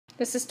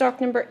This is stock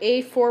number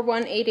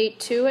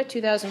A41882 a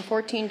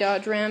 2014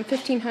 Dodge Ram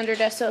 1500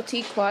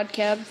 SLT quad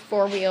cab,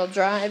 4-wheel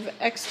drive.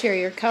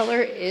 Exterior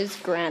color is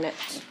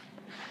granite.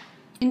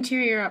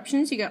 Interior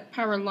options, you got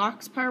power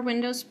locks, power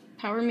windows,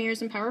 power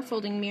mirrors, and power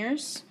folding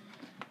mirrors.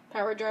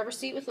 Power driver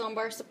seat with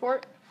lumbar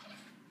support.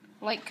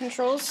 Light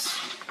controls.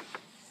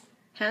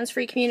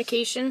 Hands-free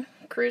communication.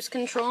 Cruise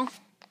control.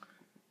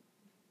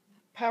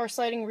 Power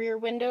sliding rear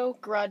window.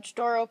 Garage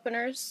door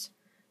openers.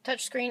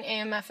 Touchscreen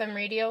AM/FM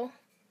radio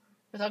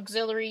with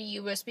auxiliary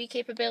USB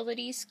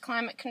capabilities,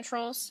 climate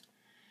controls,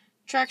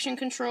 traction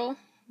control,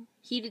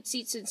 heated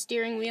seats and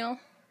steering wheel,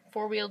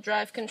 4-wheel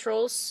drive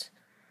controls.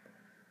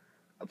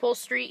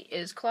 Upholstery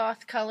is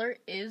cloth, color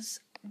is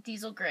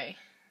diesel gray.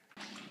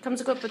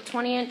 Comes equipped with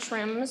 20-inch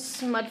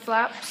rims, mud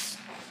flaps,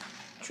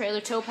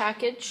 trailer tow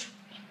package.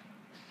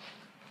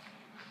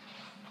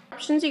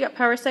 Options, you got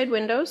power side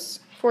windows,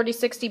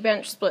 40/60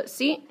 bench split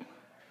seat.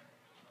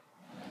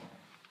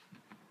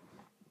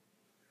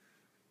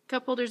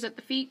 Cup holders at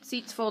the feet,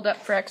 seats fold up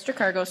for extra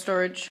cargo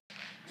storage.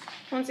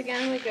 Once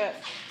again, we got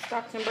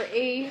stock number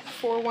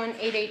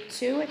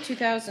A41882 a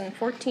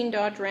 2014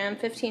 Dodge Ram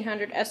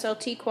 1500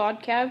 SLT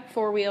quad cab,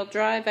 4-wheel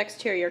drive.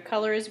 Exterior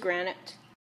color is granite.